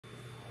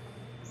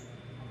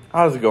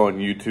How's it going,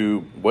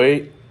 YouTube?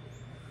 Wait,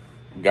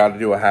 got to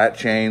do a hat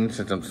change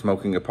since I'm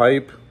smoking a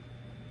pipe.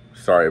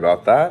 Sorry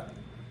about that.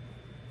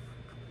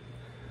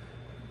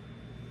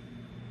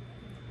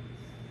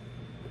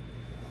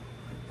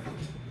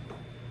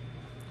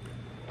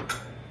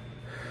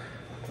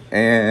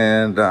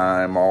 And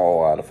I'm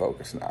all out of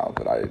focus now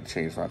that I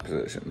changed my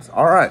positions.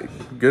 All right,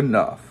 good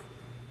enough.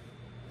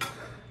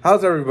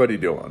 How's everybody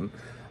doing?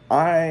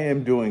 I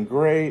am doing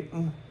great.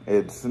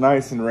 It's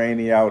nice and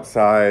rainy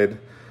outside.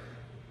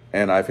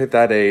 And I've hit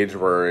that age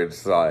where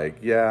it's like,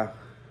 yeah,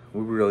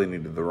 we really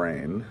needed the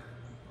rain.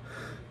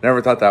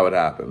 Never thought that would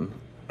happen.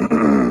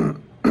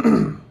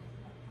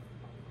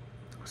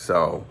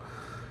 So,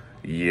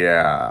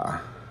 yeah.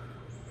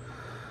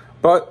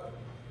 But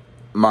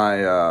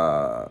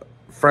my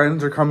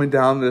friends are coming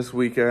down this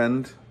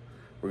weekend.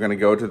 We're going to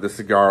go to the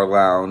cigar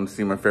lounge,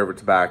 see my favorite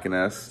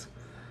tobacconist.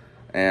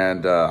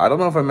 And I don't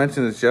know if I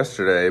mentioned this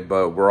yesterday,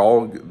 but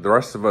all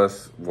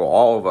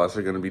of us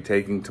are going to be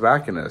taking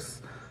tobacconist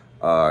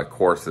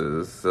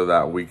courses so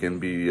that we can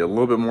be a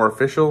little bit more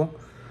official.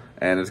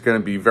 And it's going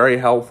to be very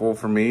helpful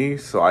for me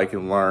so I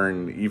can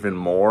learn even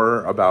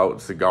more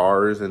about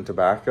cigars and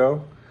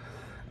tobacco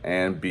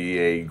and be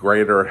a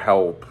greater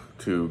help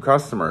to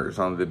customers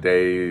on the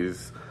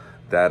days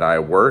that I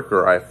work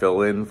or I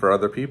fill in for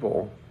other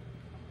people.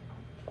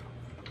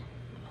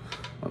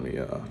 Let me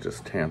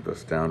just tamp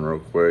this down real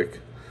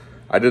quick.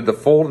 I did the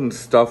fold and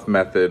stuff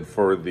method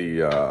for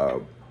the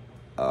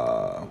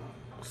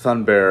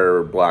Sun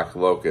Bear Black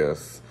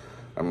Locust.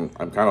 I'm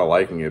kind of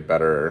liking it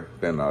better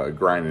than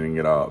grinding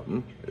it up.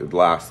 It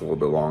lasts a little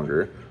bit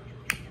longer.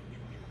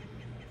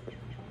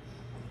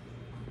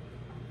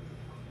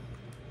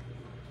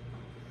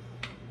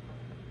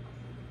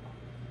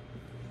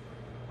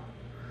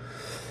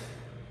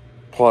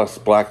 Plus,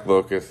 Black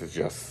Locust is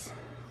just...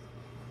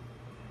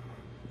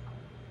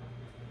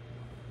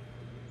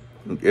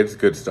 it's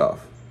good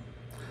stuff.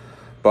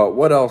 But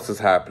what else is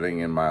happening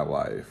in my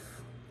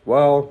life?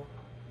 Well,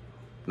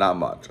 not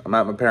much. I'm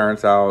at my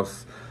parents'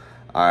 house.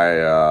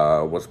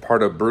 I was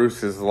part of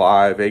Bruce's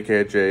live,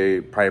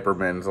 aka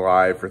Piperman's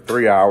live, for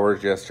 3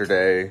 hours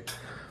yesterday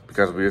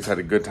because we just had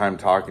a good time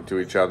talking to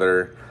each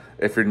other.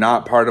 If you're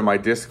not part of my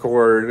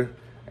Discord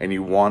and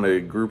you want a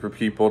group of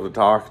people to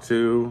talk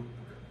to,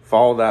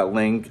 follow that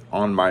link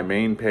on my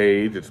main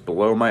page. It's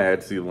below my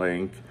Etsy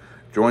link.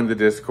 Join the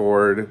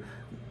Discord.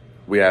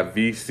 We have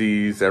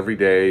VCs every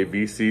day.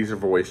 VCs are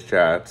voice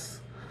chats,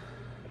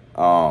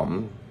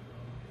 or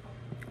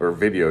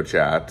video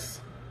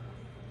chats.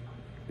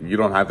 You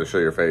don't have to show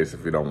your face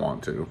if you don't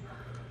want to.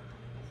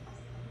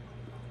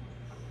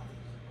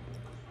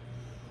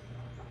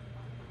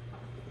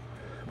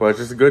 But it's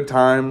just a good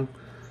time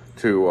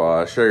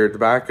to share your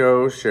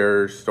tobacco,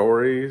 share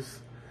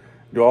stories,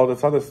 do all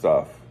this other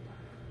stuff.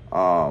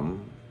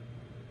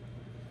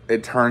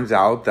 It turns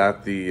out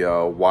that the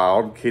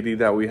wild kitty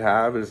that we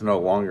have is no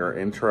longer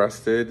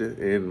interested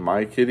in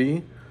my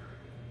kitty.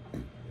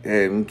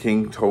 And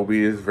King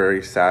Toby is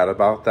very sad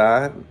about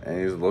that.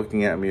 And he's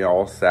looking at me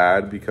all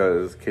sad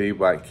because Kitty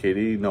Black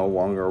Kitty no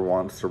longer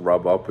wants to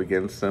rub up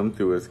against him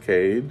through his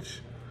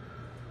cage.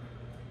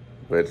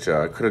 Which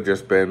could have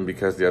just been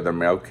because the other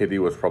male kitty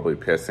was probably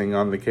pissing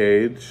on the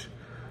cage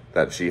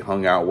that she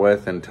hung out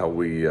with until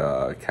we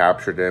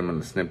captured him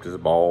and snipped his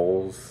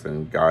balls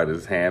and got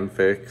his hand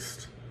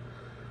fixed.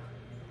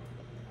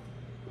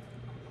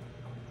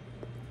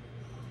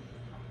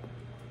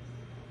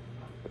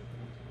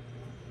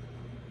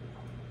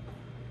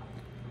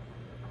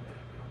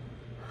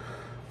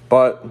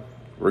 But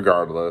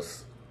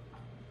regardless,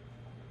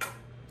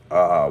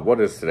 what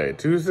is today?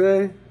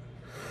 Tuesday?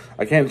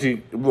 I can't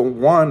see. Well,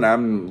 one,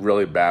 I'm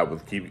really bad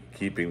with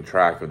keeping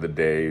track of the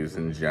days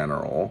in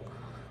general.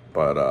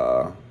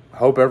 But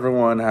hope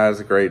everyone has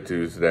a great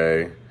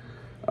Tuesday.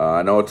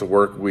 I know it's a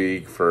work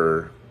week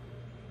for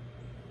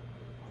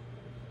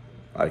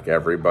like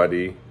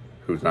everybody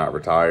who's not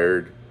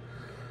retired.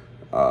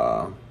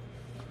 So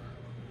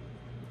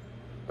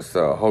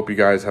hope you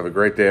guys have a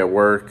great day at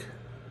work.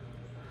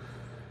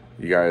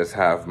 You guys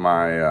have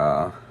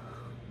my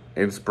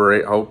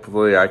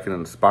hopefully I can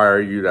inspire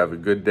you to have a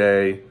good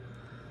day.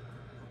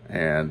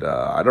 And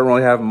I don't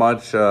really have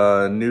much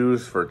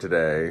news for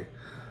today,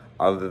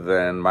 other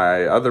than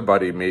my other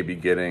buddy may be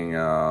getting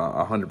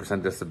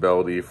 100%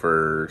 disability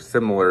for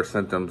similar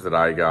symptoms that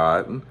I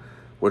got,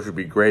 which would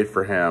be great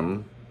for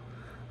him.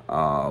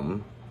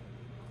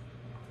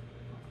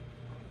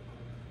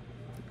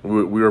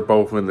 We were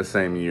both in the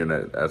same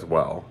unit as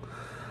well.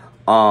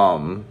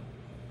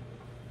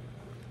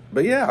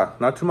 But yeah,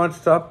 not too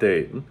much to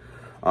update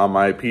on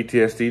my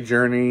PTSD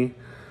journey.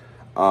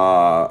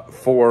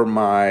 For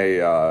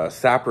my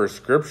Sappers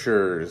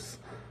scriptures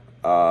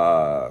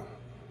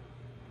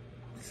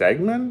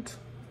segment,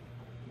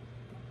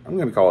 I'm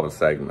gonna call it a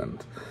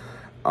segment.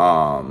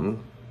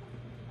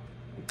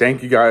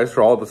 Thank you guys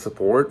for all the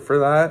support for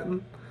that.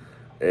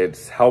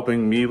 It's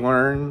helping me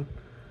learn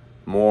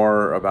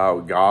more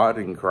about God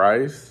and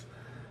Christ,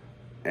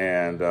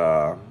 and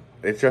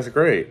it's just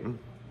great.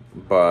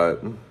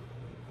 But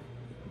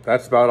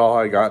that's about all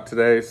I got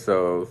today.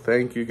 So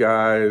thank you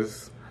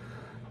guys.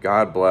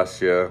 God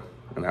bless you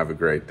and have a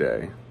great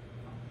day.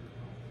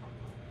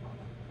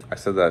 I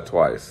said that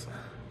twice.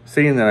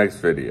 See you in the next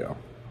video.